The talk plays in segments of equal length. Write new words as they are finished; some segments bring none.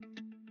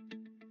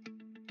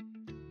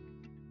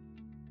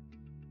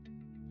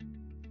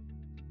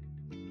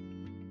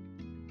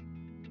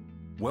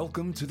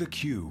Welcome to The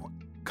Q,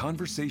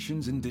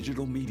 Conversations in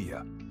Digital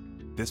Media.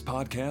 This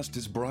podcast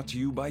is brought to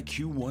you by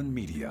Q1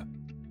 Media,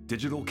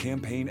 digital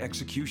campaign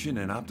execution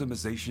and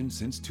optimization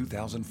since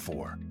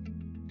 2004.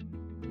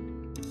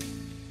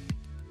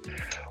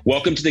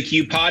 Welcome to the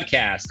Q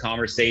Podcast,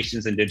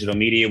 Conversations in Digital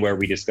Media, where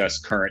we discuss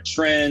current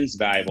trends,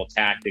 valuable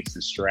tactics,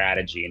 and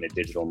strategy in the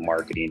digital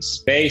marketing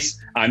space.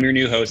 I'm your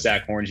new host,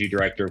 Zach Hornsey,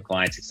 Director of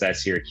Client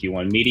Success here at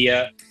Q1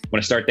 Media. I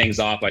want to start things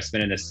off by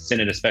sending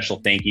a special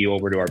thank you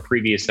over to our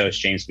previous host,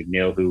 James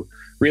McNeil, who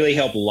really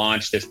helped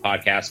launch this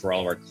podcast for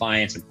all of our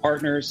clients and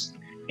partners.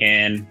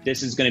 And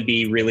this is going to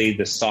be really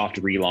the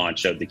soft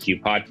relaunch of the Q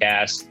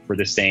Podcast for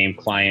the same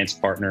clients,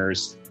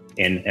 partners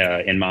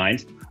in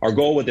mind. Our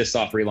goal with this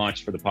soft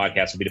relaunch for the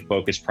podcast will be to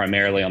focus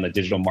primarily on the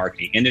digital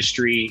marketing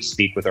industry,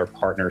 speak with our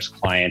partners,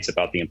 clients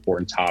about the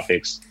important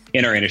topics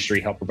in our industry,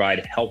 help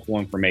provide helpful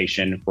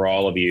information for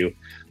all of you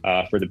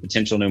for the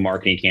potential new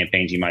marketing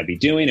campaigns you might be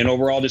doing, and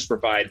overall just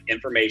provide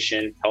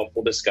information,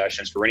 helpful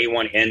discussions for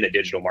anyone in the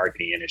digital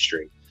marketing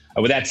industry.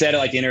 With that said, I'd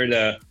like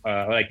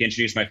to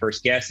introduce my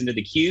first guest into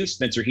the queue,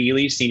 Spencer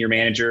Healy, Senior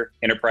Manager,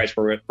 Enterprise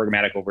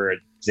Programmatic over at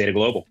Zeta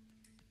Global.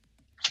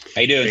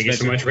 How you doing, Thank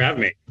Spencer? you so much for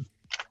having me.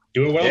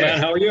 Doing well, man.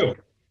 How are you?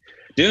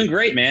 Doing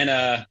great,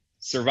 man.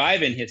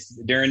 Surviving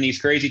during these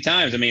crazy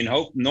times. I mean,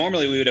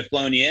 normally we would have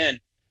flown you in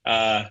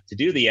to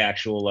do the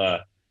actual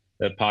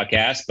the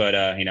podcast, but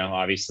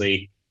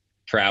obviously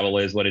travel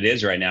is what it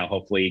is right now.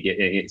 Hopefully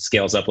it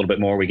scales up a little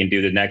bit more. We can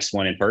do the next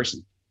one in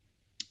person.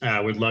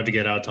 Would love to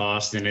get out to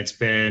Austin. It's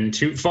been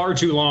far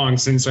too long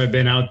since I've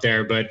been out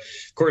there, but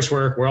of course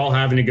we're all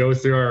having to go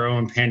through our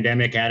own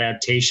pandemic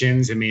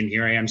adaptations. I mean,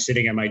 here I am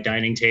sitting at my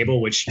dining table,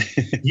 which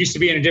used to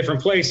be in a different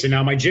place, and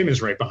now my gym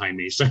is right behind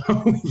me. So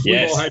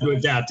we've all had to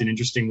adapt in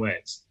interesting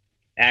ways.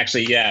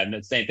 Actually, yeah,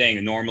 the same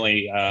thing.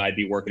 Normally I'd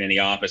be working in the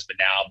office, but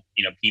now,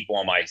 people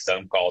on my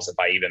Zoom calls, if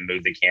I even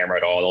move the camera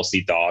at all, they'll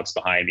see dogs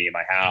behind me in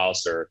my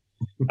house, or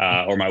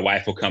my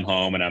wife will come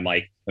home and I'm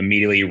like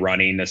immediately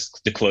running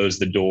to close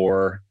the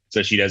door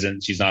so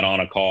she's not on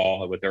a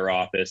call with her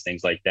office,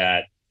 things like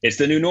that. It's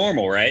the new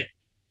normal, right?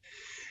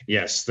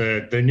 Yes,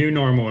 the new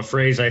normal, a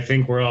phrase I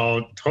think we're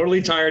all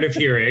totally tired of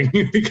hearing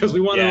because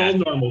we want our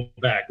old normal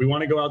back. We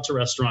want to go out to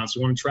restaurants,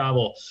 we want to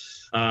travel.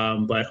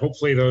 But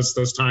hopefully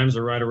those times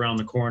are right around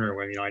the corner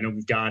when, I know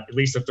we've got at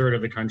least a third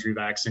of the country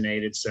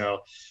vaccinated. So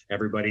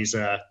everybody's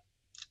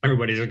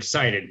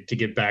excited to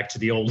get back to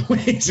the old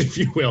ways, if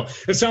you will.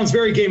 It sounds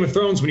very Game of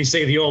Thrones when you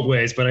say the old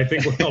ways, but I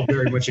think we're all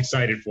very much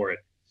excited for it.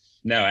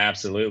 No,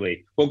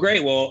 absolutely. Well,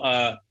 great.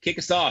 Well, kick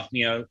us off.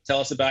 Tell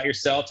us about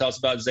yourself. Tell us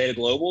about Zeta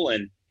Global,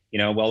 and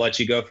we'll let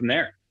you go from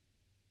there.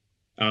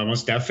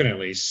 Most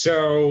definitely.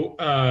 So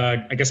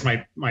I guess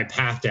my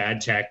path to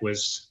ad tech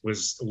was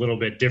a little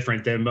bit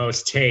different than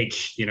most take.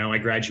 I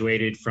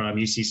graduated from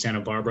UC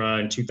Santa Barbara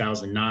in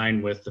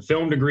 2009 with a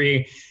film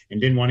degree and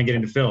didn't want to get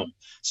into film.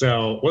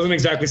 So wasn't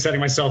exactly setting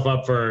myself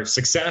up for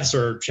success,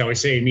 or shall we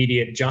say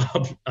immediate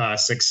job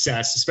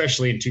success,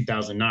 especially in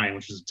 2009,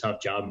 which was a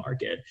tough job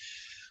market.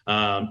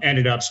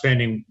 Ended up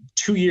spending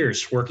 2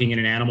 years working in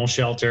an animal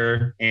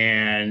shelter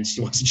and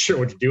wasn't sure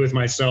what to do with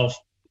myself.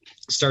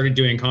 Started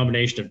doing a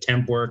combination of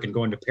temp work and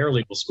going to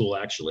paralegal school,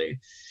 actually.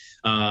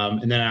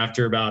 And then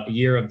after about a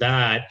year of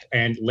that,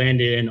 and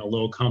landed in a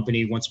little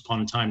company once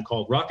upon a time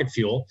called Rocket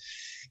Fuel,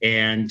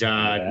 and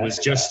was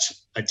just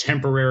a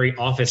temporary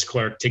office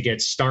clerk to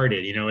get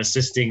started,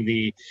 assisting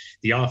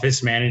the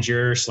office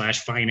manager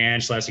 /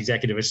 finance /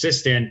 executive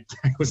assistant.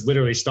 I was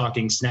literally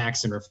stocking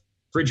snacks and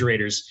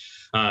refrigerators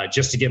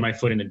just to get my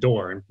foot in the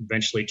door, and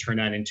eventually turn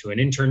that into an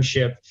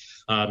internship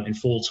and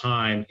full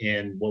time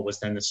in what was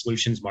then the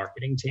solutions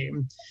marketing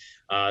team.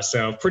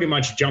 So pretty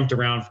much jumped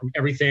around from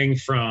everything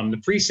from the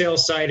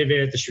pre-sales side of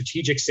it, the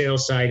strategic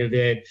sales side of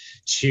it,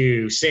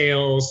 to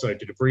sales. So I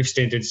did a brief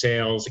stint in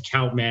sales,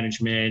 account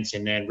management,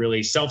 and then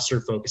really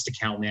self-serve focused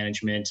account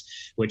management,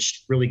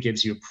 which really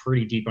gives you a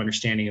pretty deep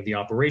understanding of the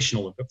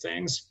operational look of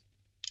things.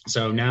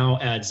 So now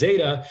at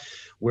Zeta,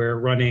 we're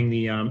running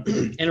the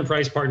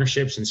enterprise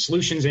partnerships and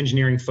solutions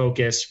engineering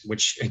focus,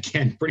 which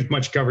again pretty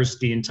much covers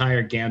the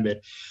entire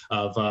gambit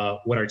of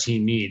what our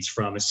team needs,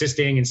 from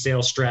assisting in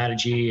sales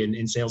strategy and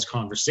in sales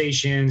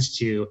conversations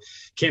to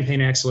campaign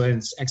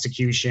excellence,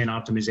 execution,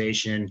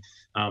 optimization,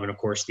 and of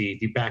course the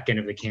back end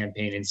of the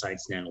campaign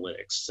insights and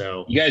analytics.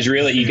 So you guys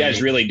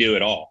really do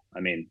it all. I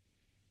mean,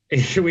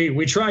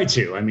 we try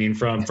to. I mean,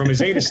 from a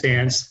Zeta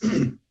stance,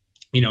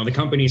 the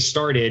company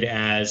started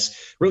as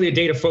really a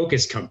data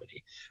focused company,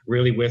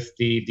 really with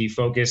the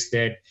focus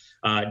that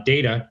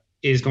data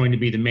is going to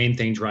be the main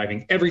thing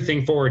driving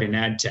everything forward in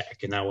ad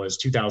tech. And that was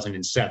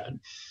 2007.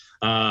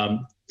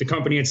 The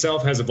company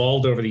itself has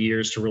evolved over the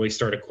years to really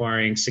start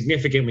acquiring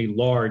significantly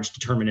large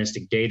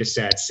deterministic data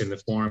sets in the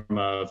form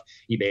of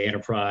eBay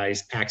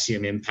Enterprise,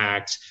 Axiom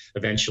Impact,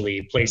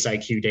 eventually Place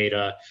IQ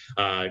data,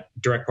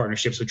 direct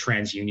partnerships with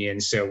TransUnion.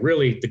 So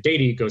really the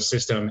data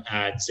ecosystem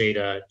at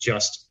Zeta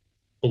just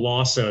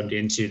blossomed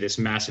into this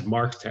massive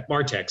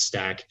MarTech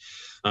stack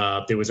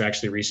that was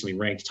actually recently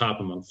ranked top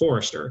among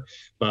Forrester.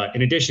 But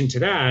in addition to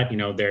that,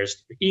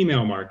 there's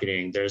email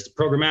marketing, there's the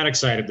programmatic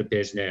side of the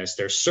business,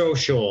 there's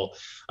social.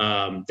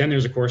 Then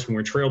there's, of course, when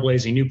we're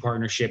trailblazing new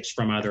partnerships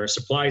from either a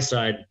supply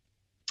side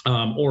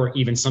or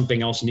even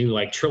something else new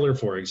like Triller,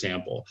 for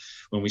example.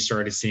 When we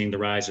started seeing the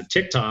rise of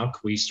TikTok,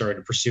 we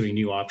started pursuing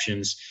new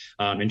options,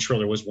 and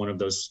Triller was one of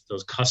those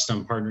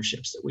custom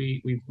partnerships that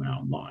we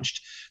now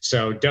launched.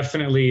 So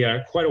definitely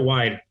quite a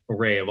wide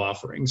array of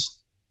offerings.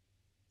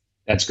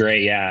 That's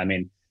great. Yeah, I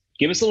mean,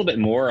 give us a little bit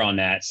more on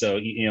that. So,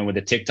 with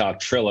the TikTok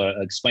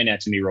Triller, explain that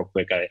to me real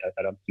quick.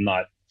 I'm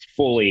not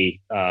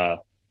fully,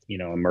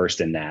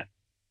 immersed in that.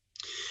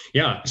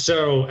 Yeah.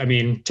 So, I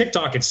mean,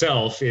 TikTok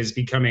itself is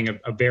becoming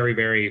a very,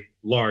 very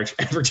large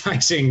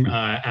advertising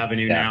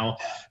avenue now.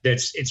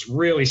 It's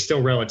really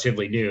still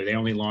relatively new. They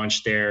only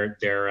launched their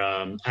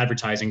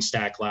advertising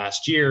stack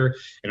last year.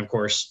 And of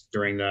course,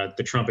 during the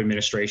Trump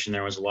administration,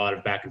 there was a lot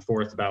of back and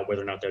forth about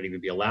whether or not that would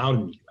even be allowed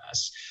in the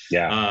US.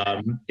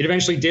 Yeah. It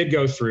eventually did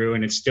go through,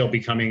 and it's still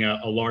becoming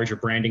a larger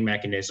branding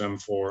mechanism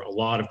for a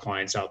lot of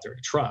clients out there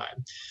to try.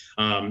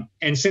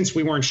 And since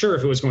we weren't sure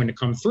if it was going to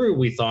come through,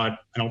 we thought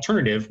an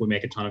alternative would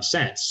make a ton of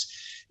sense.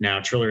 Now,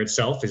 Triller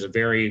itself is a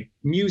very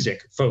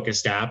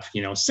music-focused app,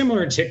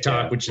 similar to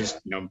TikTok, which is,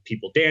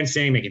 people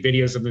dancing, making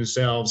videos of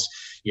themselves.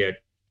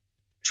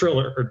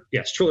 Triller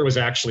was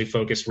actually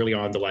focused really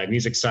on the live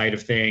music side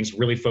of things,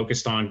 really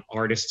focused on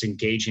artists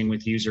engaging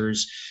with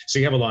users. So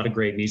you have a lot of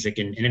great music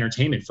and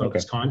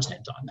entertainment-focused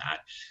content on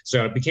that.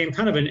 So it became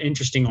kind of an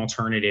interesting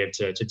alternative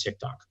to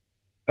TikTok.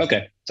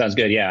 Okay. Sounds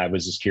good. Yeah. I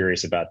was just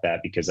curious about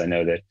that because I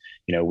know that,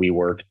 we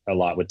work a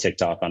lot with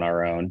TikTok on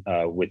our own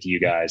with you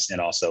guys and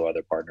also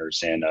other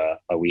partners. And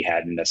we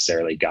hadn't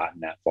necessarily gotten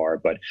that far,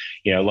 but,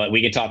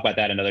 we can talk about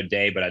that another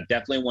day. But I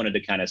definitely wanted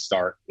to kind of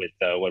start with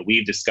what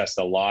we've discussed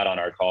a lot on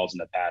our calls in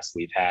the past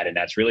we've had. And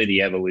that's really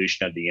the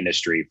evolution of the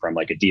industry from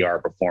like a DR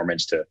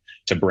performance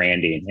to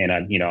branding. And,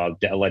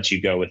 I'll let you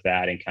go with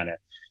that. And kind of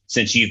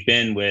since you've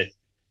been with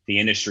the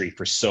industry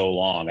for so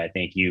long, I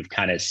think you've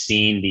kind of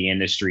seen the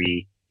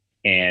industry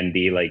and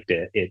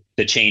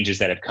the changes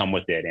that have come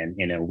with it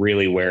and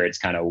really where it's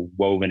kind of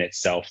woven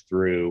itself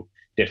through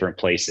different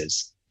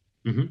places.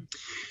 Mm-hmm.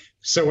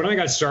 So when I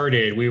got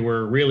started, we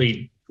were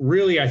really,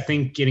 I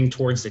think, getting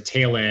towards the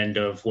tail end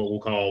of what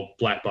we'll call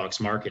black box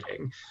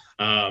marketing.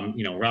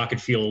 Rocket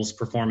Fuel's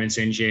performance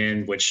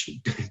engine, which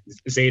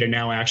Zeta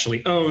now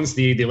actually owns,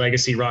 the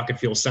legacy Rocket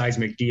Fuel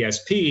seismic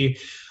DSP.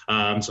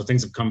 So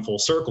things have come full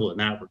circle in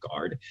that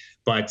regard.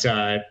 But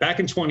back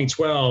in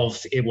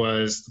 2012, it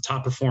was the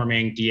top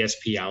performing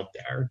DSP out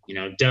there.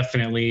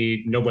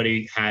 Definitely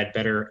nobody had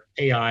better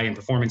AI and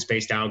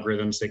performance-based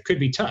algorithms that could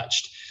be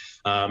touched.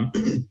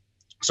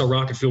 So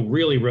Rocket Fuel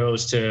really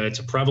rose to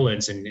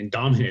prevalence and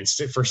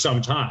dominance for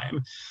some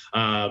time.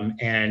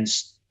 And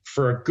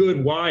for a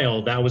good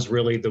while, that was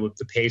really the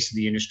pace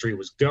the industry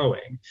was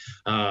going.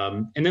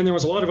 And then there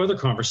was a lot of other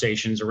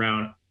conversations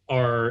around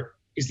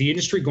is the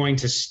industry going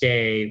to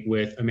stay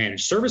with a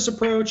managed service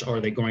approach? Or are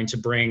they going to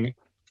bring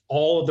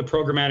all of the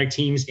programmatic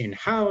teams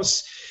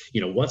in-house?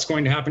 What's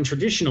going to happen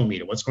traditional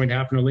media? What's going to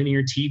happen to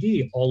linear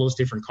TV? All those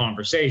different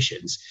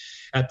conversations.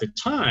 At the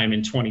time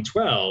in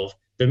 2012,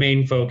 the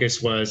main focus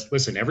was,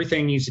 listen,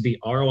 everything needs to be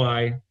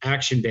ROI,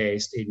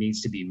 action-based. It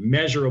needs to be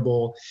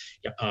measurable.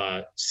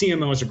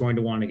 CMOs are going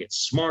to want to get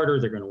smarter.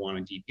 They're going to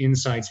want deep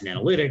insights and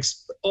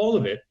analytics. But all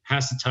of it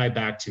has to tie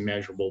back to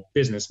measurable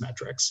business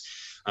metrics.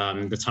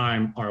 The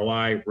time,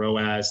 ROI,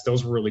 ROAS,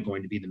 those were really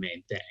going to be the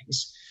main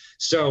things.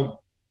 So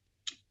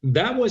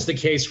that was the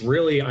case,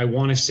 really, I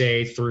want to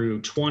say,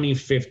 through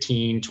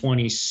 2015,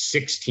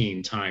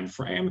 2016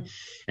 timeframe.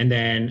 And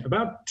then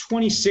about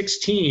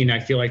 2016, I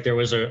feel like there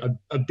was a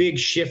big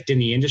shift in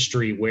the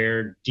industry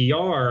where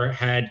DR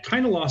had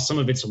kind of lost some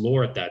of its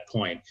allure at that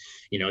point.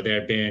 There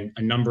have been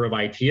a number of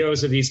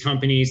IPOs of these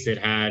companies that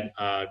had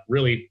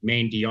really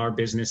main DR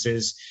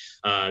businesses.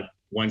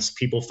 Once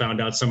people found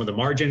out some of the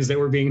margins that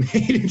were being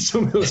made in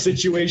some of those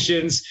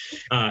situations,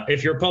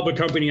 if you're a public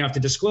company, you have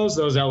to disclose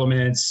those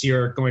elements.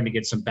 You're going to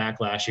get some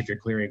backlash if you're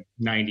clearing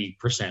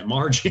 90%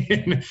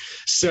 margin.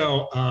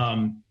 So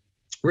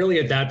really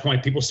at that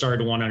point, people started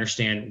to want to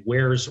understand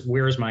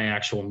where's my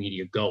actual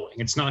media going?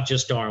 It's not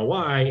just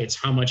ROI, it's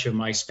how much of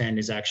my spend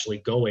is actually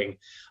going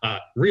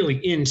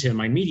really into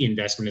my media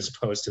investment as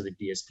opposed to the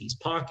DSP's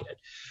pocket.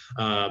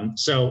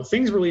 So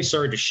things really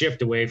started to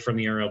shift away from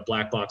the era of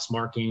black box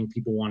marketing,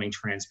 people wanting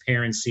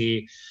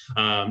transparency,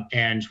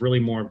 and really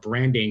more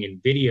branding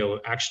and video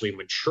actually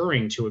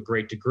maturing to a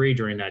great degree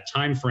during that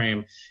time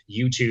frame.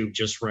 YouTube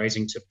just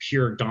rising to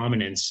pure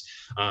dominance,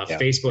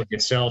 Facebook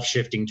itself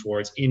shifting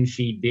towards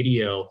in-feed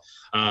video.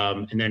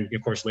 And then,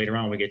 of course, later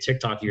on, we get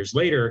TikTok years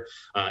later,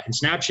 and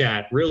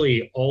Snapchat.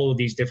 Really, all of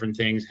these different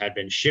things had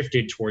been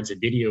shifted towards a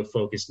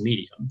video-focused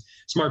medium.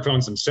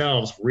 Smartphones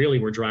themselves really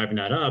were driving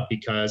that up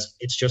because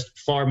it's just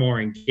far more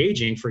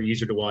engaging for a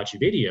user to watch a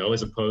video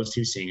as opposed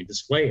to seeing a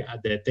display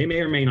ad that they may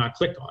or may not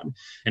click on.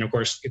 And of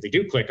course, if they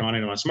do click on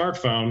it on a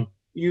smartphone,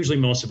 usually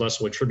most of us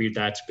will attribute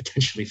that to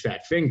potentially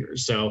fat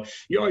fingers. So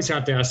you always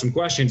have to ask some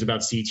questions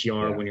about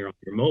CTR when you're on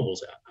your mobile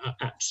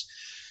apps.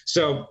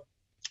 So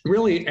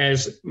really,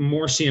 as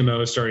more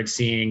CMOs started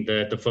seeing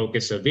the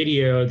focus of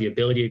video, the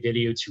ability of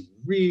video to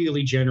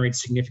really generate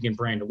significant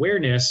brand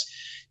awareness,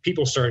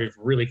 people started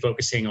really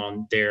focusing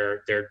on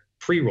their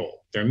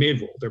pre-roll, their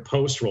mid-roll, their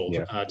post-roll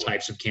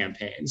types of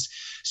campaigns.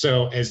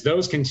 So as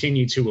those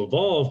continue to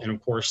evolve, and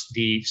of course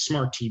the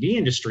smart TV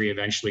industry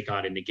eventually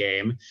got in the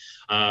game,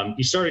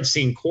 you started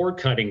seeing cord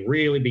cutting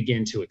really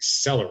begin to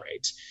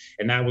accelerate.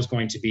 And that was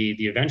going to be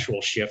the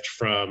eventual shift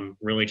from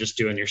really just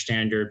doing your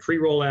standard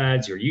pre-roll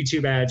ads, your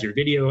YouTube ads, your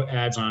video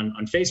ads on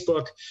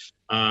Facebook,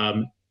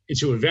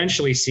 into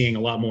eventually seeing a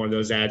lot more of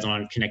those ads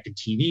on connected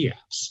TV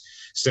apps.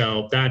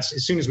 So that's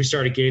as soon as we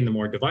started getting the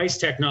more device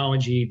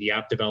technology, the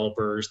app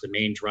developers, the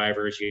main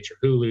drivers, you got your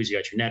Hulus, you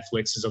got your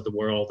Netflixes of the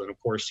world, and of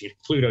course, you know,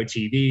 Pluto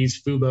TVs,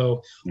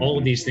 Fubo, all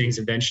of these things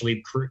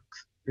eventually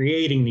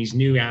creating these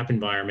new app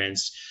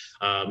environments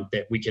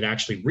that we could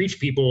actually reach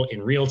people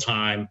in real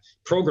time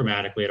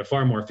programmatically at a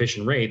far more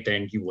efficient rate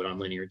than you would on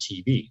linear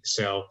TV.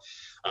 So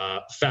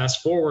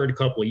fast forward a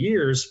couple of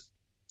years,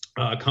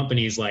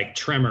 companies like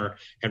Tremor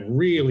had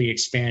really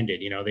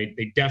expanded. You know,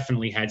 they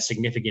definitely had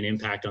significant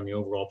impact on the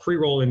overall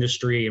pre-roll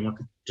industry and were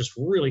just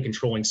really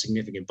controlling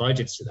significant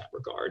budgets to that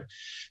regard.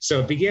 So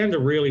it began to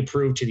really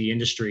prove to the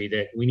industry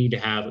that we need to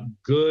have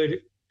good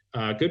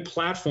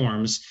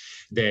platforms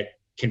that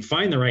can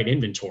find the right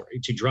inventory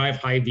to drive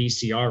high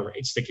VCR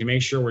rates, that can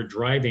make sure we're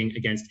driving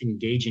against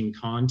engaging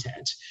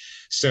content.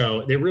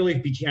 So there really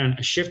began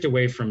a shift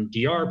away from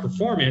DR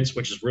performance,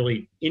 which is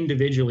really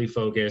individually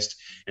focused,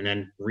 and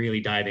then really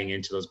diving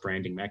into those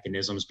branding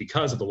mechanisms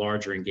because of the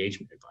larger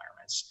engagement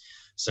environments.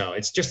 So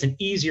it's just an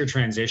easier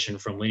transition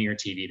from linear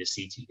TV to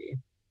CTV.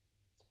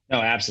 No,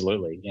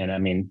 absolutely. And I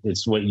mean,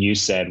 it's what you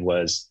said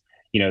was,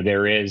 you know,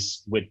 there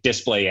is with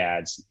display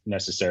ads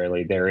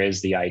necessarily, there is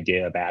the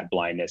idea of ad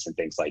blindness and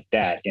things like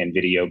that, and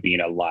video being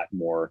a lot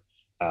more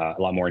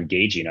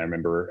engaging. I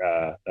remember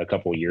a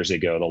couple of years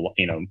ago,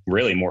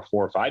 really more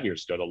 4 or 5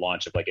 years ago, the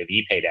launch of like a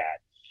VPaid ad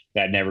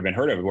that had never been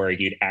heard of, where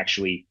you'd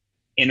actually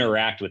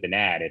interact with an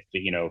ad.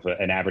 If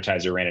an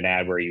advertiser ran an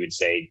ad where you would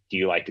say, do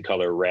you like the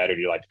color red or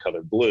do you like the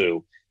color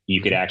blue? You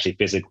could actually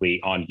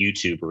physically on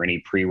YouTube or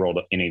any pre-rolled,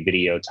 any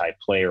video type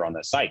player on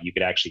the site, you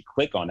could actually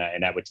click on that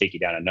and that would take you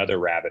down another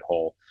rabbit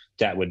hole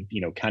that would,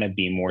 kind of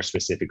be more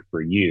specific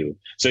for you.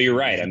 So you're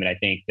right. I mean, I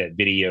think that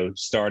video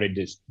started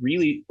to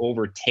really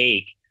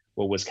overtake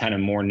what was kind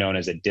of more known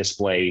as a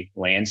display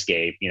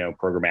landscape,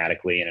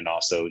 programmatically, and then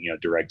also,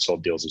 direct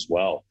sold deals as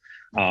well.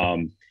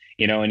 And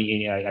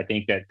I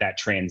think that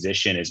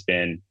transition has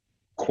been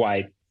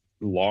quite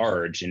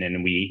large. And then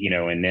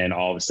and then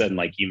all of a sudden,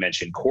 like you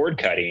mentioned, cord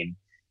cutting,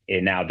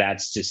 and now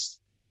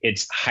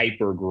it's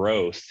hyper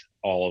growth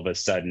all of a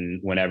sudden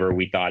whenever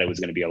we thought it was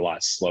going to be a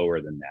lot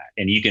slower than that.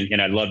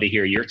 And I'd love to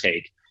hear your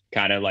take,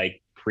 kind of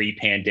like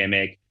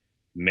pre-pandemic,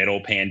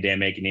 middle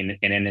pandemic, and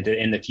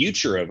in the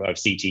future of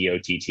CT,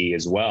 OTT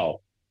as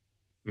well.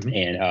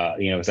 Mm-hmm.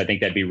 And, so I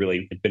think that'd be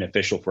really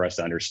beneficial for us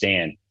to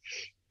understand.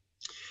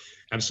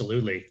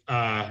 Absolutely.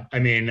 I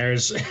mean,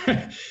 there's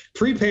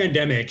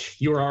pre-pandemic,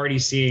 you were already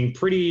seeing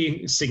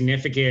pretty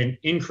significant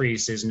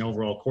increases in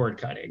overall cord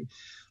cutting.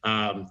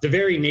 The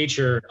very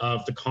nature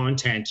of the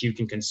content you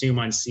can consume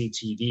on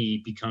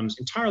CTV becomes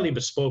entirely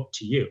bespoke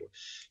to you.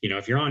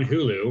 If you're on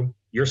Hulu,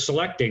 you're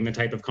selecting the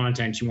type of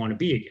content you want to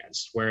be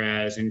against.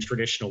 Whereas in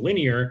traditional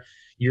linear,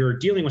 you're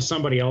dealing with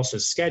somebody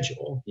else's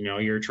schedule.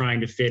 You're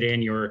trying to fit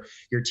in your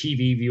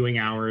TV viewing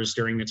hours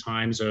during the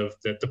times of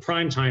the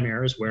prime time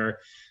eras where,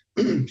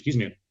 excuse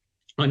me,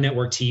 on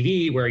network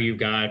TV, where you've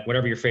got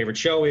whatever your favorite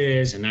show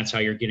is, and that's how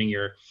you're getting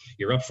your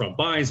upfront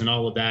buys and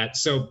all of that.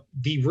 So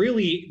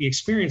the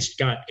experience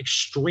got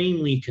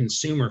extremely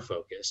consumer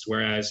focused,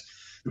 whereas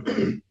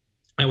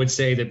I would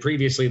say that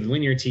previously the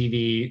linear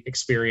TV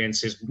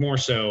experience is more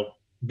so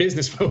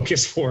business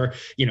focused for,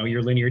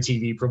 your linear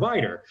TV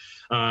provider.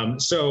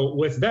 So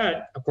with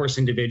that, of course,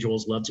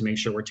 individuals love to make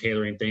sure we're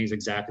tailoring things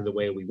exactly the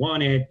way we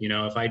want it.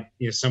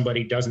 If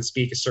somebody doesn't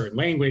speak a certain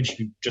language,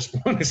 you just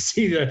want to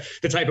see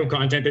the type of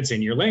content that's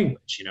in your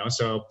language,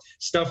 So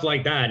stuff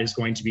like that is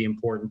going to be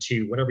important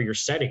to whatever your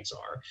settings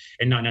are,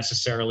 and not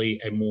necessarily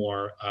a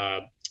more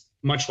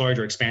much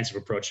larger, expansive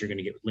approach you're going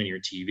to get with linear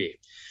TV.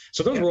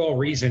 So those were all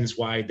reasons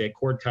why the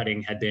cord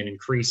cutting had been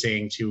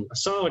increasing to a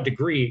solid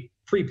degree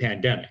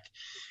pre-pandemic.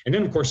 And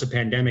then, of course, the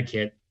pandemic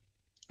hit,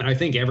 and I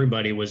think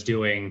everybody was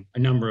doing a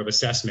number of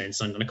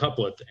assessments on a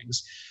couple of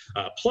things.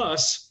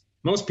 Plus,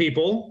 most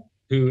people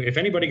who, if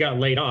anybody got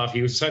laid off,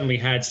 you suddenly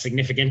had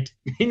significant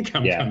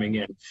income coming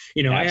in.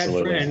 I had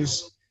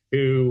friends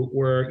who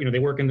were, they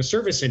work in the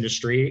service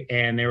industry,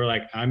 and they were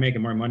like, I'm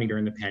making more money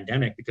during the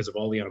pandemic because of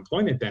all the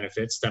unemployment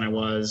benefits than I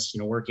was,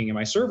 working in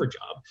my server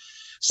job.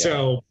 Yeah.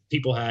 So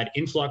people had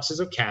influxes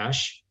of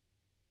cash.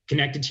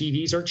 Connected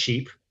TVs are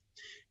cheap.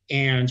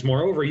 And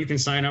moreover, you can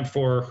sign up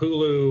for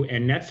Hulu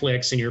and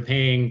Netflix, and you're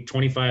paying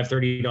 $25,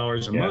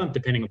 $30 a month,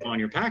 depending upon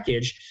your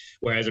package,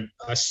 whereas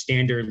a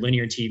standard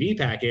linear TV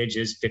package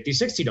is $50,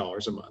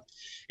 $60 a month.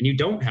 and you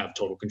don't have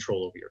total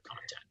control over your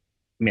content.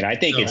 I mean, I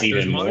think it's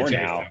even more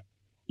now.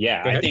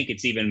 Yeah, I think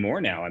it's even more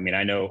now. I mean,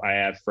 I know I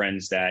have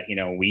friends that,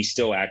 we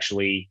still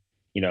actually,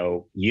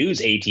 use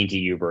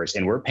AT&T Uverse,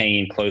 and we're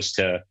paying close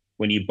to,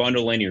 when you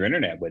bundle in your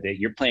internet with it,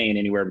 you're paying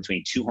anywhere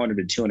between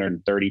 $200 to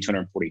 $230,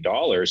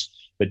 $240.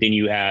 But then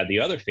you have the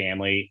other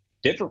family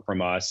different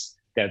from us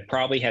that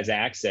probably has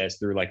access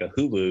through like a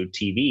Hulu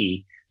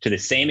TV to the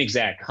same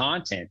exact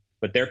content,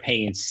 but they're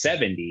paying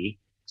 $70.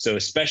 So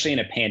especially in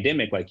a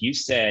pandemic, like you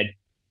said,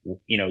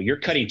 you're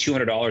cutting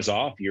 $200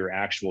 off your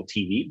actual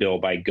TV bill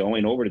by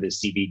going over to the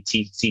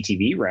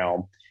CTV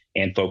realm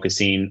and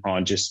focusing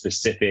on just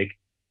specific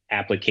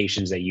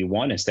applications that you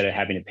want instead of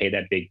having to pay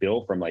that big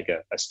bill from like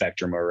a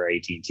Spectrum or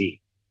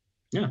AT&T.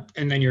 Yeah.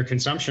 And then your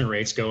consumption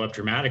rates go up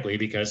dramatically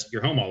because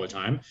you're home all the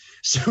time.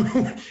 So,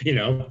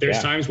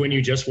 there's times when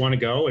you just want to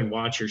go and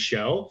watch your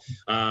show.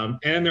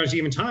 And there's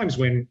even times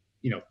when,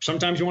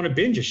 sometimes you want to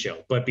binge a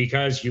show, but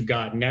because you've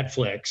got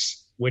Netflix,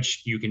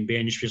 which you can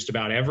binge just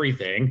about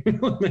everything.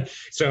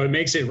 So it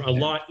makes it a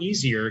lot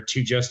easier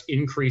to just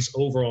increase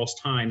overall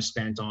time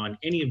spent on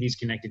any of these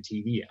connected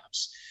TV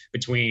apps.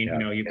 Between,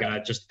 you've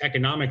got just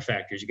economic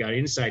factors, you got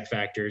insight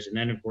factors, and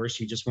then of course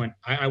you just went,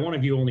 I want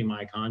to view only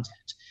my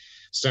content.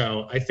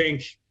 So I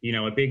think,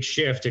 a big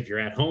shift if you're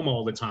at home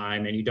all the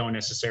time and you don't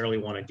necessarily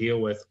want to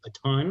deal with a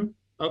ton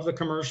of the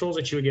commercials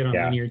that you would get on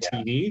linear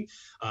TV,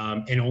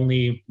 and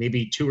only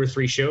maybe 2 or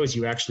 3 shows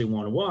you actually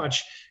want to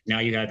watch. Now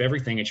you have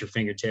everything at your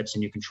fingertips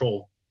and you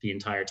control the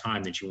entire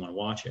time that you want to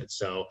watch it.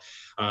 So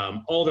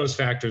all those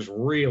factors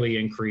really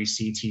increase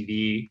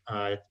CTV,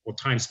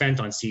 time spent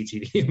on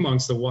CTV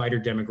amongst the wider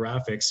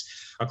demographics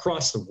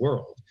across the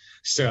world.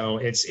 So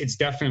it's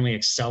definitely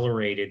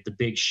accelerated the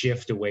big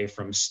shift away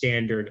from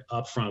standard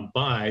upfront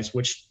buys,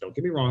 which, don't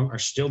get me wrong, are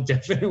still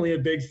definitely a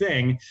big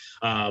thing.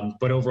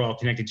 But overall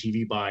connected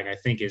TV buying, I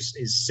think,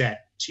 is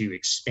set to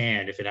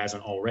expand if it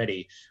hasn't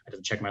already. I have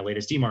to check my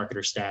latest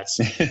eMarketer stats,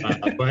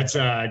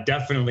 but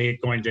definitely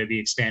going to be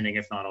expanding,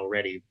 if not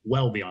already,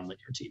 well beyond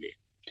linear TV.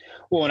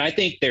 Well, and I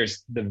think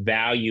there's the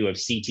value of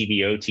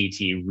CTV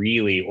OTT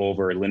really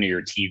over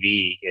linear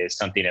TV is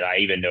something that I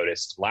even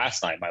noticed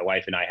last night. My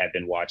wife and I had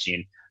been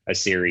watching a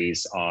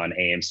series on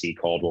AMC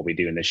called What We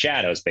Do in the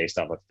Shadows, based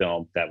off a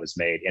film that was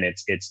made. And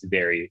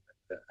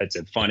it's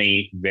a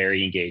funny,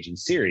 very engaging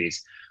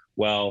series.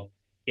 Well,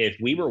 if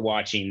we were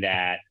watching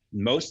that,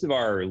 most of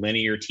our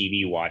linear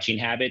TV watching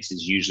habits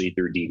is usually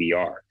through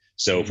DVR.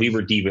 So if we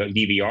were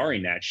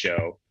DVRing that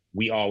show,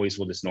 we always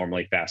will just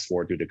normally fast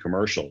forward through the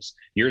commercials.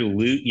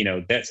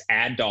 That's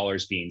ad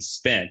dollars being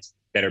spent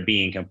that are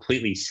being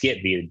completely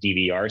skipped via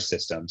DVR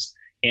systems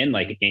in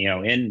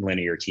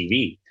linear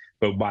TV.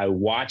 But by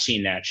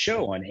watching that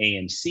show on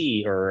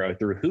AMC or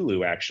through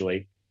Hulu,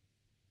 actually,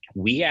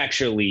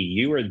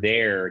 you were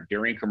there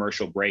during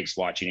commercial breaks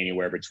watching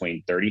anywhere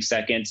between 30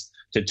 seconds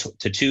to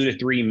 2 to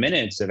 3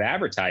 minutes of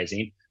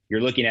advertising. You're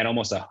looking at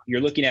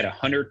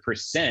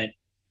 100%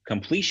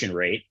 completion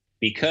rate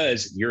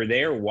because you're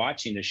there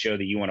watching the show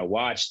that you want to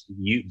watch.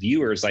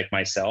 Viewers like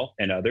myself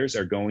and others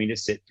are going to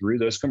sit through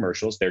those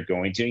commercials. They're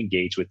going to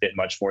engage with it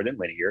much more than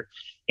linear.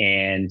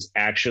 And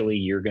actually,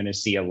 you're going to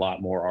see a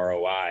lot more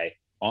ROI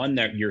on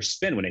your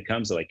spend when it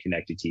comes to like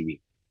connected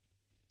TV.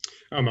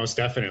 Oh, most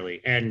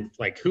definitely. And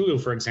like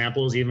Hulu, for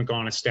example, has even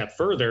gone a step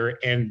further,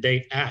 and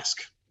they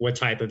ask, what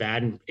type of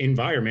ad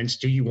environments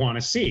do you want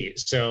to see?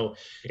 So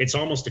it's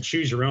almost a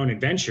choose your own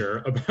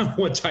adventure about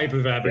what type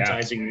of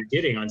advertising you're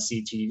getting on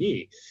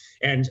CTV.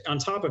 And on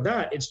top of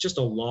that, it's just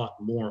a lot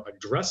more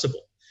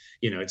addressable.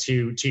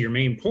 To your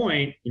main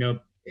point,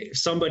 if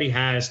somebody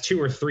has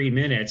 2 or 3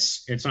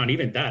 minutes, it's not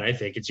even that, I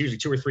think it's usually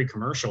 2 or 3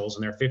 commercials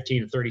and they're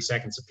 15 to 30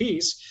 seconds a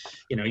piece.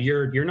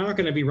 You're not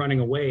going to be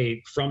running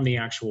away from the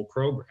actual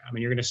program, and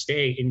you're going to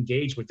stay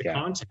engaged with the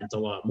content a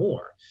lot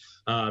more.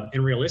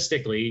 And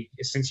realistically,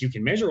 since you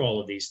can measure all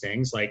of these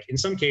things, like in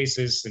some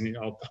cases, and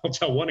I'll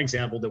tell one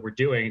example that we're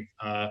doing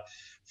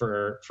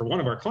for one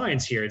of our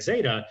clients here at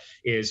Zeta,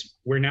 is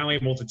we're now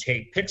able to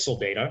take pixel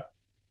data,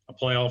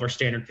 apply all of our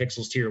standard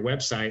pixels to your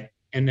website,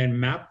 and then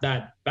map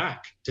that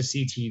back to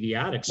CTV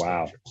ad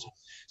exposures. Wow.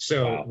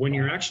 So when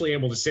you're actually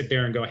able to sit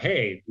there and go,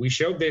 hey, we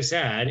showed this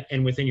ad,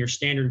 and within your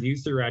standard view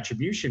through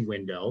attribution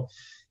window,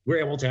 we're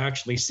able to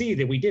actually see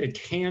that we did a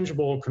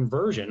tangible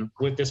conversion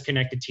with this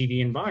connected TV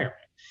environment.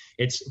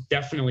 It's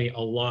definitely a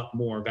lot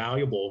more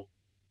valuable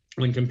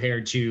when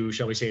compared to,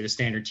 shall we say, the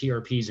standard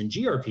TRPs and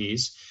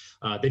GRPs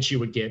that you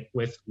would get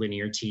with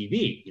linear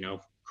TV.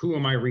 Who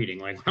am I reading?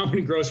 Like, how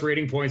many gross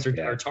rating points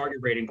or target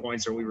rating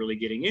points are we really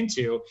getting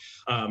into?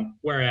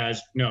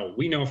 Whereas, no,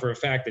 we know for a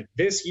fact that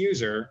this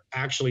user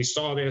actually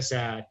saw this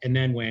ad and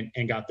then went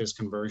and got this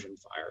conversion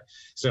fire.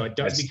 So it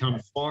does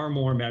become far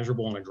more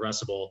measurable and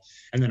addressable.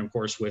 And then, of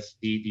course, with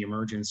the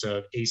emergence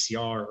of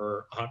ACR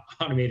or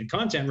automated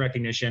content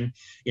recognition,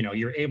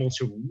 you're able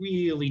to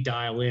really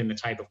dial in the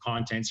type of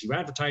contents you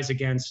advertise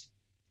against,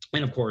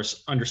 and of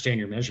course, understand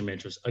your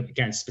measurement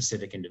against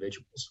specific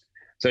individuals.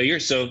 So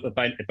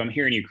if I'm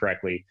hearing you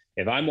correctly,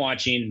 if I'm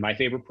watching my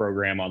favorite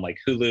program on like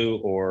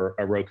Hulu or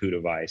a Roku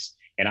device,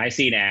 and I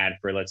see an ad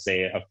for, let's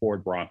say, a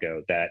Ford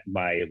Bronco that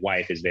my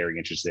wife is very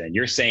interested in.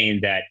 You're saying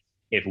that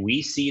if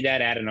we see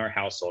that ad in our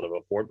household of a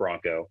Ford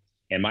Bronco,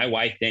 and my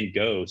wife then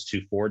goes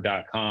to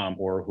Ford.com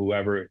or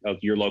whoever of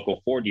your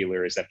local Ford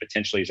dealer is that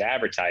potentially is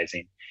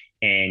advertising,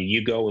 and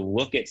you go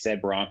look at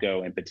said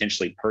Bronco and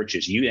potentially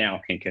purchase, you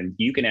now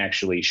you can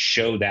actually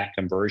show that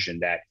conversion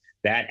that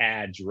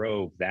ad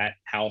drove that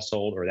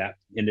household or that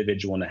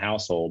individual in the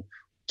household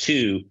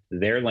to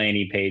their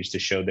landing page to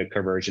show the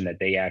conversion that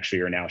they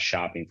actually are now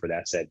shopping for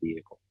that said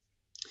vehicle.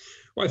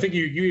 Well, I think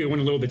you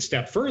went a little bit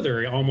step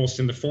further, almost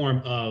in the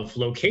form of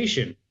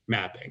location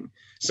mapping.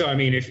 So, I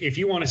mean, if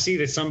you want to see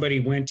that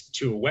somebody went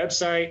to a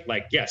website,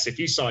 like, yes, if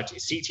you saw a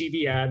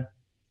CTV ad,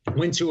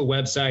 went to a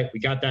website, we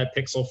got that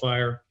pixel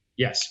fire,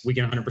 yes, we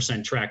can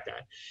 100% track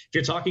that. If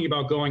you're talking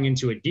about going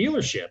into a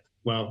dealership,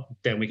 well,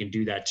 then we can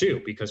do that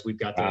too, because we've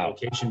got the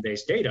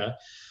location-based data.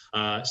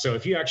 So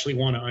if you actually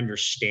want to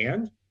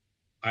understand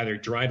either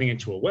driving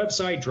into a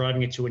website,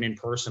 driving it to an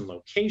in-person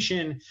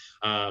location,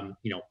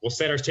 we'll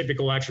set our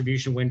typical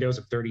attribution windows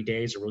of 30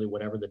 days or really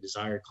whatever the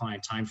desired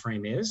client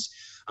timeframe is.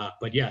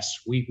 But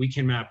yes, we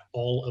can map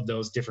all of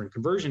those different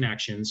conversion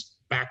actions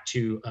back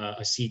to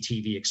a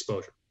CTV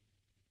exposure.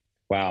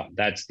 Wow,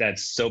 that's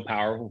so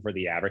powerful for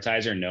the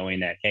advertiser, knowing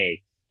that,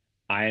 hey,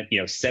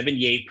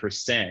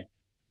 78%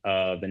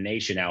 of the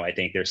nation now, I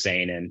think they're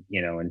saying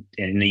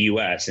in the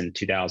US in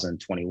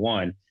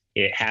 2021,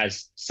 it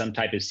has some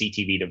type of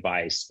CTV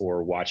device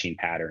or watching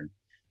pattern.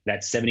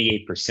 That's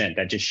 78%.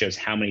 That just shows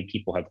how many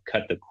people have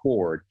cut the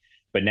cord.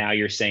 But now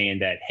you're saying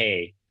that,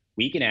 hey,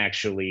 we can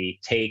actually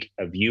take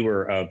a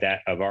viewer of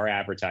our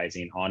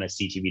advertising on a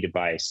CTV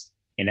device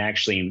and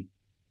actually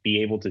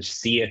be able to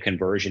see a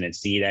conversion and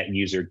see that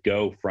user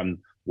go from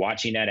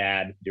watching that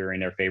ad during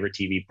their favorite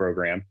TV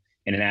program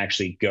and then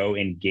actually go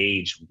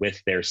engage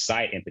with their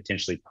site and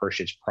potentially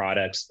purchase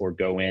products or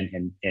go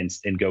in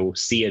and go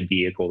see a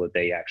vehicle that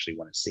they actually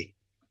want to see.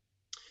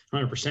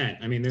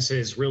 100%. I mean, this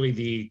is really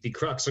the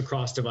crux of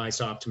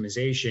cross-device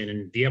optimization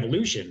and the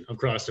evolution of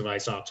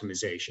cross-device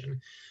optimization.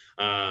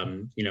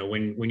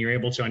 When you're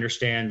able to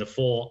understand the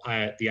full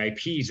the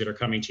IPs that are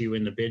coming to you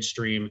in the bid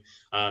stream,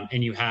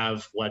 and you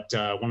have one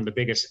of the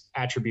biggest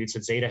attributes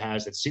that Zeta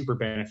has that's super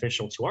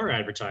beneficial to our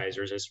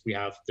advertisers is we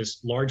have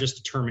this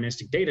largest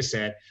deterministic data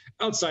set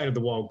outside of the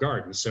walled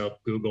garden. So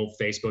Google,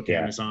 Facebook,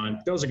 Amazon,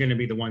 those are going to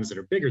be the ones that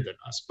are bigger than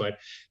us. But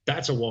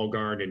that's a walled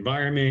garden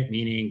environment,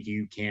 meaning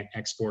you can't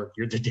export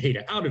the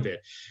data out of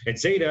it. At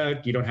Zeta,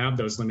 you don't have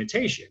those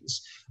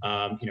limitations.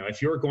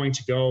 If you're going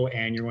to go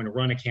and you're going to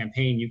run a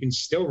campaign, you can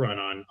still run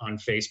on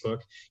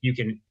Facebook. You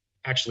can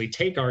actually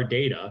take our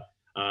data.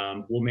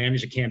 We'll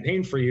manage a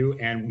campaign for you,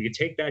 and we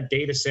take that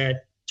data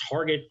set,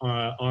 target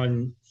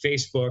on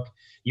Facebook.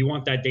 You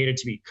want that data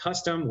to be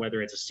custom,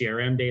 whether it's a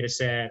CRM data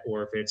set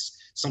or if it's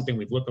something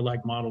we've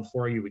lookalike modeled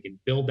for you. We can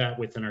build that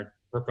within our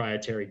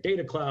proprietary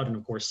data cloud and,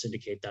 of course,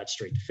 syndicate that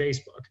straight to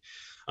Facebook.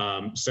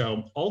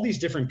 So all these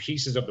different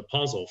pieces of the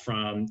puzzle,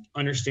 from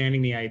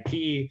understanding the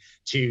IP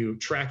to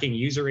tracking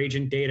user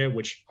agent data,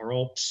 which are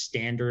all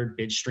standard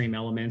bid stream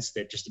elements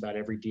that just about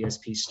every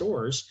DSP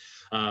stores,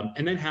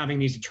 and then having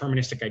these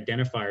deterministic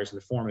identifiers in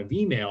the form of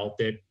email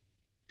that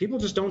people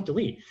just don't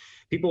delete.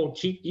 People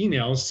keep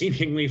emails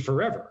seemingly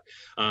forever.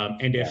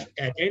 And if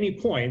at any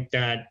point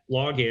that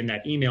login,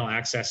 that email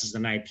accesses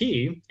an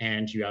IP,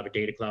 and you have a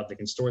data cloud that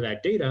can store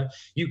that data,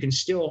 you can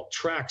still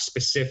track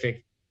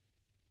specific,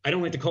 I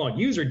don't like to call it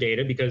user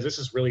data because this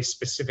is really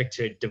specific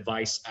to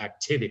device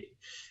activity.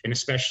 And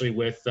especially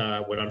with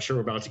what I'm sure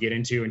we're about to get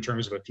into in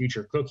terms of a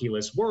future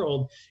cookieless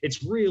world,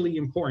 it's really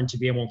important to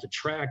be able to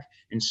track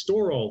and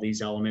store all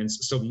these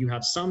elements so that you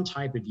have some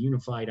type of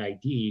unified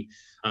ID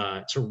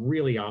to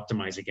really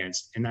optimize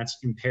against. And that's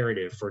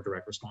imperative for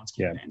direct response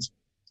campaigns.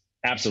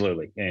 Yeah,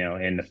 absolutely.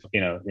 And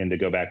to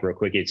go back real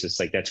quick, it's just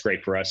like, that's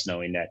great for us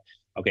knowing that,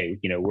 okay,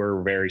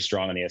 we're very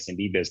strong in the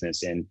SMB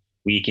business, and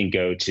we can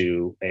go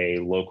to a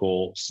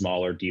local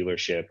smaller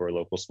dealership or a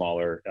local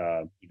smaller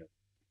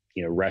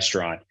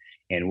restaurant,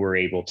 and we're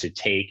able to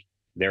take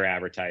their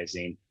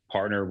advertising,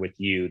 partner with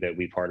you that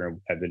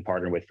have been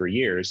partnered with for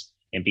years,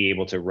 and be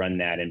able to run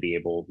that and be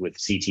able with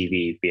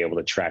CTV, be able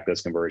to track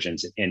those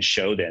conversions and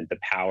show them the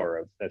power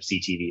of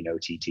CTV and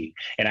OTT.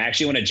 And I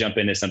actually want to jump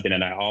into something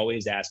that I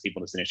always ask people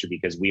in this industry,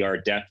 because we are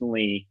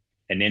definitely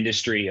an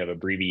industry of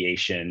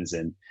abbreviations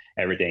and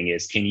everything,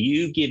 is, can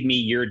you give me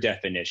your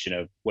definition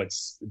of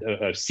what's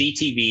of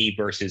CTV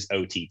versus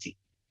OTT?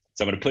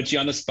 So I'm going to put you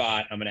on the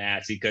spot. I'm going to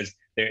ask you, because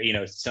there,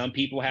 some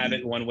people have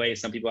it one way,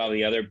 some people have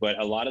the other, but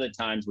a lot of the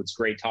times what's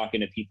great talking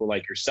to people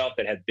like yourself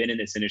that have been in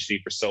this industry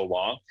for so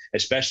long,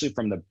 especially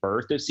from the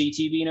birth of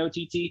CTV and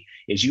OTT,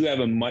 is you have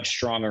a much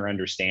stronger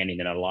understanding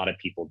than a lot of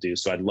people do.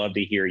 So I'd love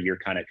to hear your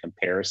kind of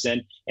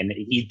comparison and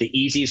the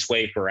easiest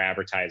way for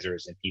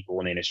advertisers and people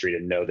in the industry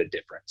to know the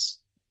difference.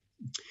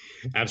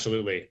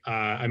 Absolutely.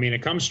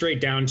 It comes straight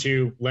down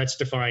to, let's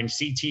define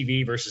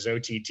CTV versus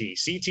OTT.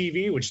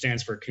 CTV, which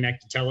stands for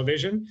connected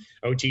television.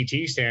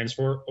 OTT stands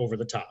for over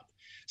the top.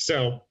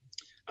 So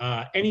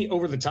any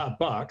over the top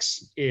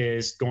box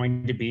is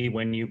going to be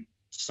when you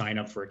sign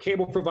up for a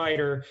cable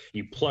provider,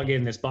 you plug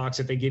in this box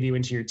that they give you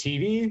into your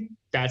TV,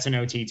 that's an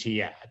OTT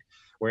ad.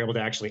 We're able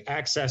to actually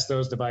access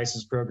those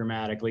devices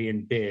programmatically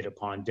and bid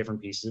upon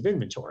different pieces of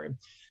inventory.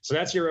 So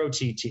that's your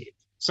OTT.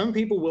 Some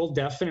people will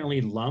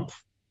definitely lump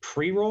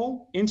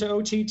pre-roll into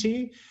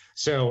OTT.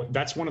 So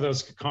that's one of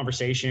those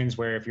conversations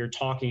where if you're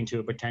talking to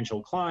a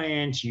potential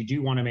client, you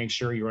do want to make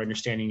sure you're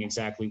understanding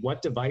exactly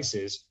what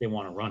devices they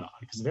want to run on.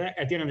 Because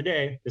at the end of the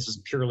day, this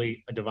is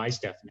purely a device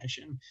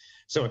definition.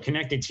 So a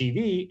connected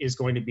TV is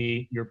going to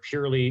be your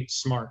purely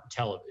smart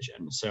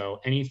television. So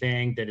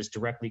anything that is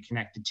directly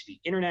connected to the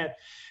internet,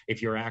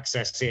 if you're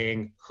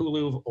accessing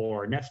Hulu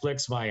or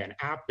Netflix via an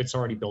app that's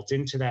already built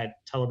into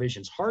that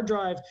television's hard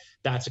drive,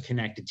 that's a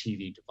connected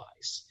TV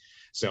device.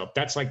 So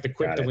that's like the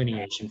quick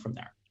delineation from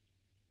there.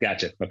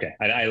 Gotcha. Okay.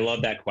 I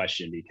love that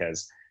question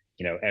because,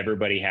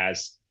 everybody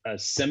has a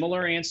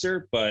similar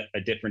answer, but a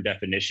different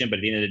definition. But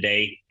at the end of the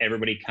day,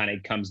 everybody kind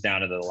of comes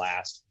down to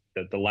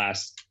the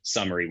last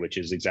summary, which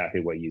is exactly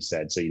what you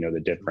said. So you know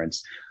the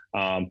difference.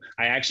 I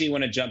actually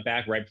want to jump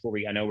back right before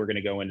I know we're going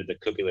to go into the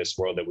cookieless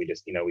world that we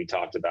just, we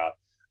talked about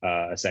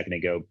a second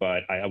ago,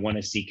 but I want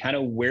to see kind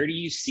of where do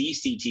you see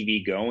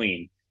CTV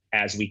going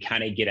as we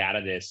kind of get out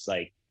of this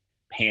like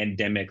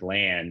pandemic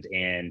land?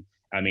 And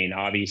I mean,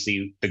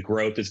 obviously the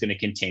growth is going to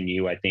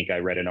continue. I think I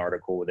read an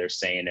article where they're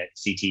saying that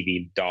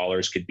CTV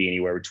dollars could be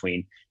anywhere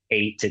between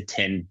 8 to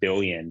 10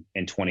 billion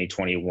in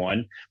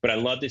 2021. But I'd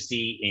love to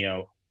see,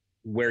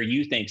 where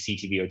you think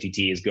CTV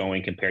OTT is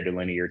going compared to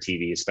linear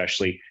TV,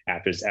 especially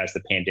as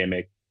the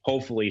pandemic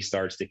hopefully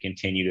starts to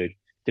continue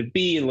to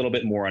be a little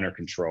bit more under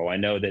control. I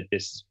know that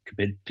this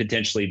could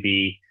potentially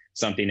be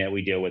something that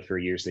we deal with for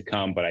years to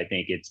come, but I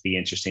think it's be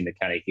interesting to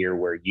kind of hear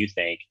where you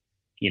think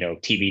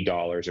TV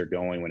dollars are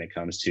going when it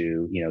comes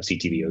to,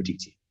 CTV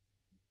OTT.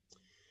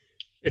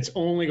 It's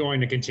only going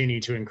to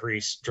continue to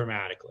increase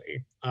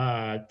dramatically.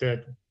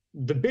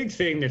 The big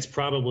thing that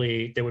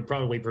would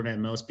probably prevent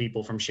most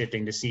people from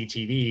shifting to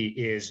CTV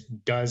is,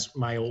 does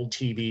my old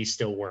TV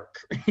still work?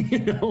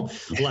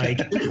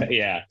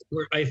 Yeah.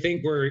 I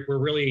think we're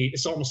really,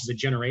 it's almost as a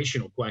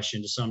generational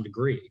question to some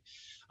degree.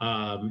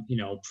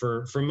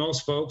 For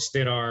most folks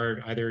that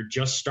are either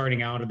just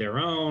starting out of their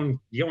own,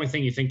 the only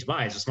thing you think to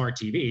buy is a smart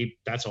TV.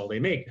 That's all they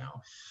make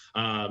now.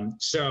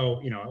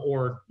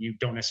 Or you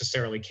don't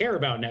necessarily care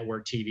about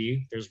network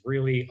TV. There's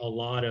really a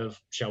lot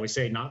of, shall we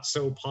say, not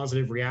so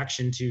positive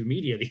reaction to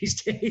media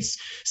these days.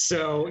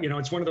 So,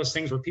 it's one of those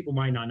things where people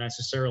might not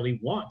necessarily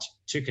want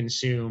to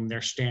consume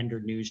their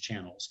standard news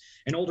channels.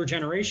 And older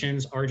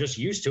generations are just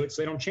used to it,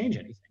 so they don't change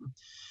anything.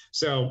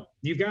 So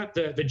you've got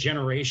the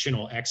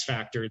generational X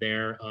factor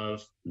there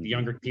of the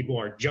younger people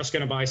are just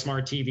going to buy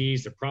smart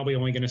TVs. They're probably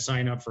only going to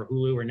sign up for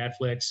Hulu or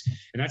Netflix.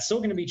 And that's still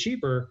going to be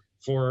cheaper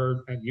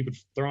you could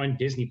throw in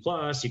Disney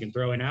Plus, you can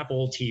throw in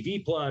Apple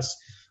TV Plus,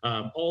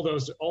 all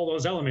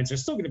those elements are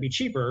still going to be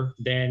cheaper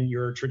than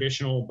your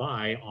traditional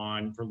buy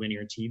for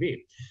linear TV.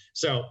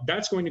 So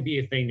that's going to be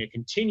a thing that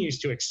continues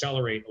to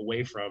accelerate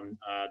away from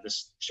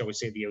this, shall we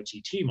say, the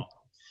OTT model.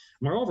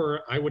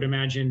 Moreover, I would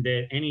imagine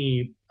that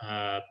any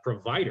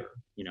provider,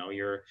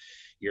 your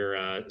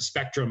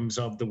Spectrums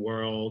of the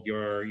world,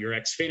 your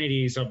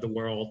Xfinities of the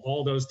world,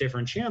 all those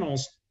different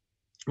channels,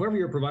 whoever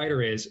your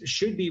provider is,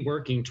 should be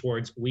working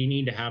towards, we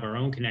need to have our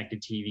own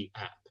connected TV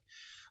app.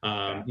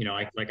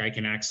 I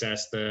can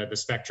access the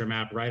Spectrum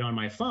app right on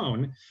my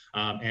phone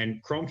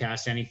and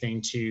Chromecast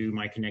anything to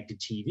my connected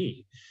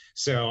TV.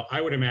 So I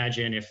would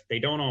imagine if they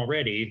don't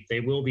already, they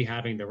will be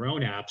having their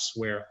own apps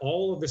where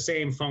all of the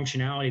same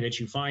functionality that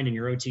you find in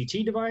your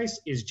OTT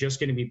device is just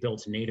going to be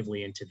built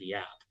natively into the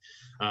app.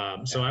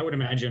 So I would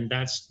imagine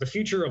that's the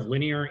future of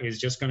linear is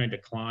just going to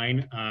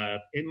decline.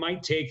 It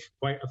might take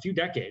quite a few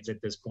decades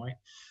at this point,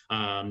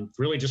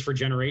 really just for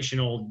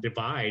generational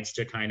divides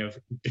to kind of,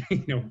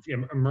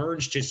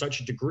 emerge to such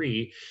a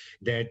degree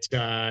that,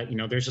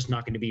 there's just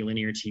not going to be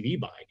linear TV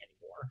buying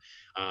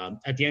anymore.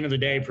 At the end of the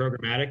day,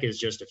 programmatic is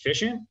just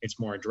efficient. It's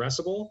more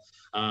addressable,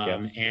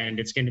 and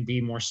it's going to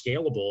be more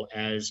scalable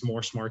as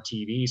more smart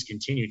TVs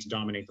continue to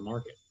dominate the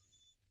market.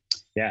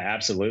 Yeah,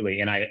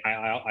 absolutely. And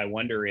I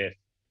wonder if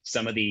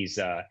some of these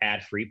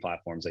ad-free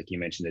platforms, like you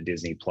mentioned, the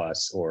Disney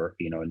Plus or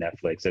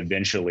Netflix,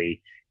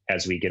 eventually,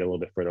 as we get a little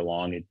bit further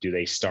along, do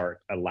they start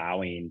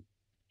allowing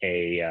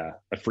a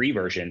free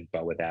version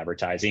but with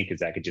advertising? Because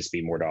that could just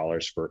be more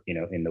dollars for in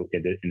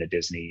the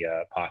Disney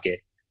pocket.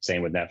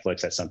 Same with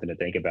Netflix. That's something to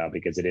think about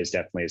because it is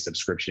definitely a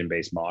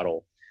subscription-based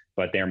model.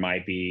 But they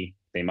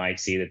might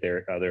see that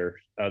there are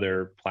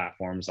other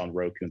platforms on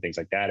Roku and things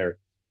like that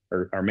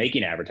are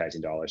making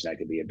advertising dollars, and that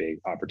could be a big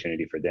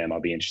opportunity for them. I'll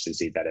be interested to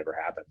see if that ever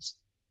happens.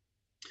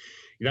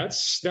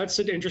 That's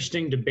an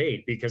interesting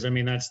debate because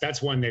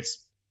that's one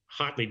that's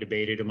hotly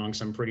debated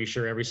amongst, I'm pretty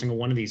sure, every single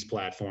one of these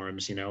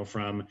platforms,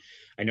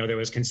 I know there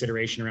was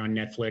consideration around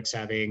Netflix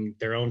having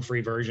their own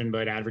free version,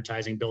 but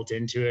advertising built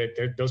into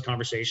it. Those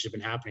conversations have been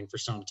happening for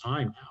some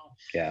time now.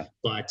 Yeah.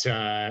 But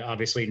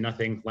obviously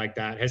nothing like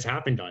that has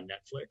happened on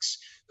Netflix.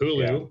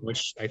 Hulu,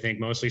 which I think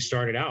mostly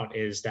started out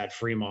is that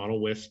free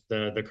model with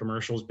the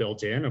commercials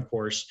built in, of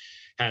course,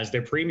 has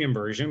their premium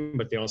version,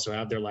 but they also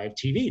have their live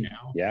TV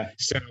now. Yeah.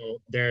 So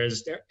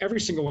every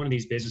single one of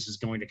these businesses is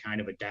going to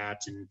kind of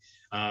adapt. And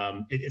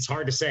it's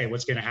hard to say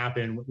what's going to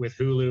happen with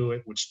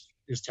Hulu, which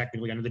is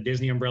technically under the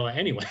Disney umbrella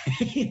anyway.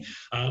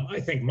 I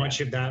think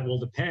much of that will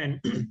depend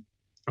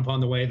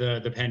upon the way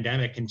the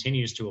pandemic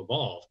continues to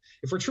evolve.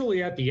 If we're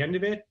truly at the end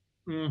of it,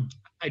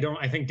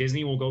 I think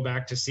Disney will go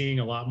back to seeing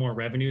a lot more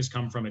revenues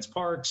come from its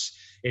parks.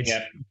 It's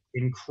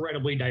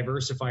incredibly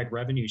diversified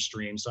revenue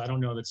stream. So I don't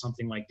know that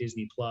something like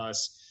Disney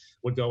Plus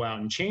would go out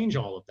and change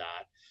all of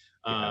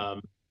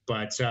that.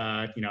 But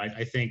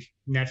I think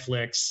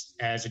Netflix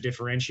as a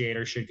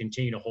differentiator should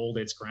continue to hold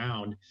its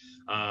ground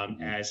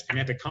as an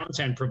epic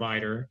content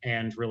provider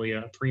and really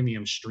a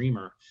premium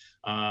streamer.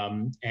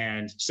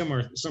 And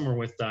similar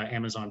with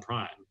Amazon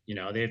Prime.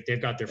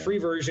 They've got their free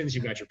versions,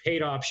 you've got your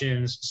paid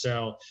options.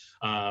 So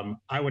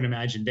I would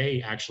imagine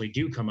they actually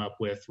do come up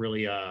with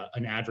really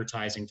an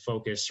advertising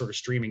focused sort of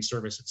streaming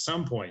service at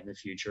some point in the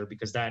future,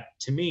 because that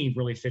to me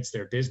really fits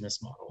their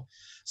business model.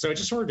 So it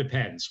just sort of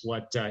depends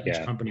what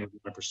each company would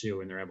want to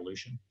pursue in their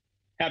evolution.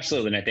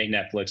 Absolutely. And I think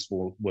Netflix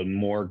will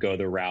more go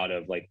the route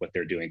of like what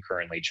they're doing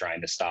currently,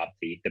 trying to stop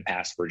the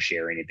password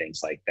sharing and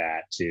things like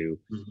that to,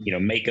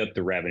 make up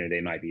the revenue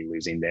they might be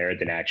losing there,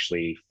 than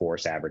actually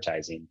force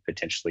advertising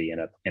potentially in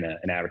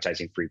an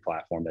advertising free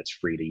platform that's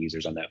free to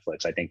users on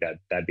Netflix. I think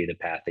that'd be the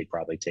path they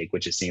probably take,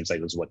 which it seems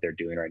like is what they're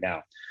doing right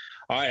now.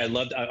 All right.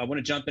 I want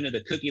to jump into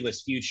the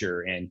cookieless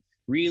future. And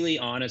really,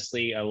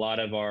 honestly, a lot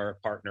of our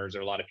partners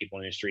or a lot of people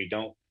in the industry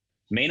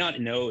may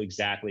not know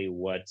exactly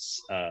what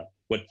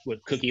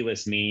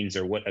cookieless means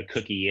or what a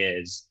cookie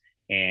is,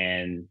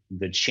 and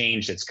the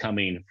change that's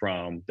coming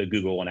from the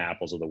Google and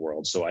Apples of the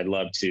world. So I'd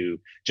love to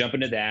jump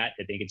into that.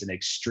 I think it's an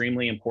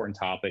extremely important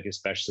topic,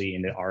 especially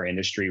in our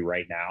industry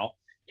right now,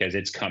 because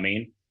it's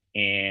coming,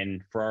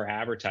 and for our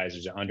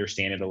advertisers to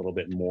understand it a little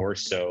bit more,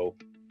 so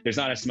there's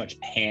not as much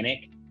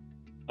panic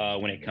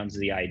when it comes to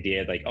the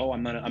idea of like, oh,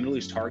 I'm gonna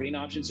lose targeting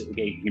options.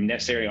 Okay, you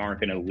necessarily aren't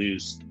going to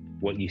lose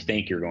what you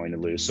think you're going to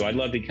lose. So I'd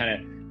love to kind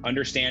of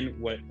understand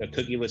what a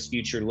cookieless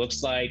future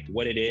looks like,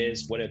 what it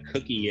is, what a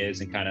cookie is,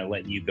 and kind of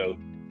let you go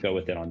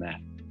with it on that.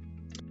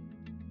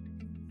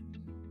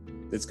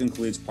 This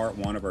concludes part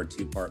one of our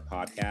two-part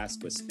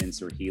podcast with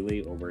Spencer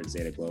Healy over at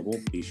Zeta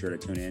Global. Be sure to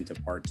tune in to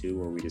part two,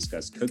 where we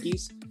discuss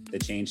cookies, the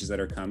changes that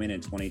are coming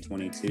in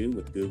 2022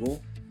 with Google,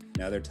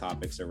 and other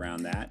topics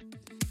around that.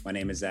 My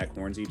name is Zach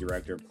Hornsey,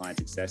 Director of Client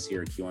Success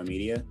here at Q1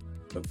 Media.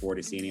 Look forward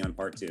to seeing you on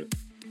part two.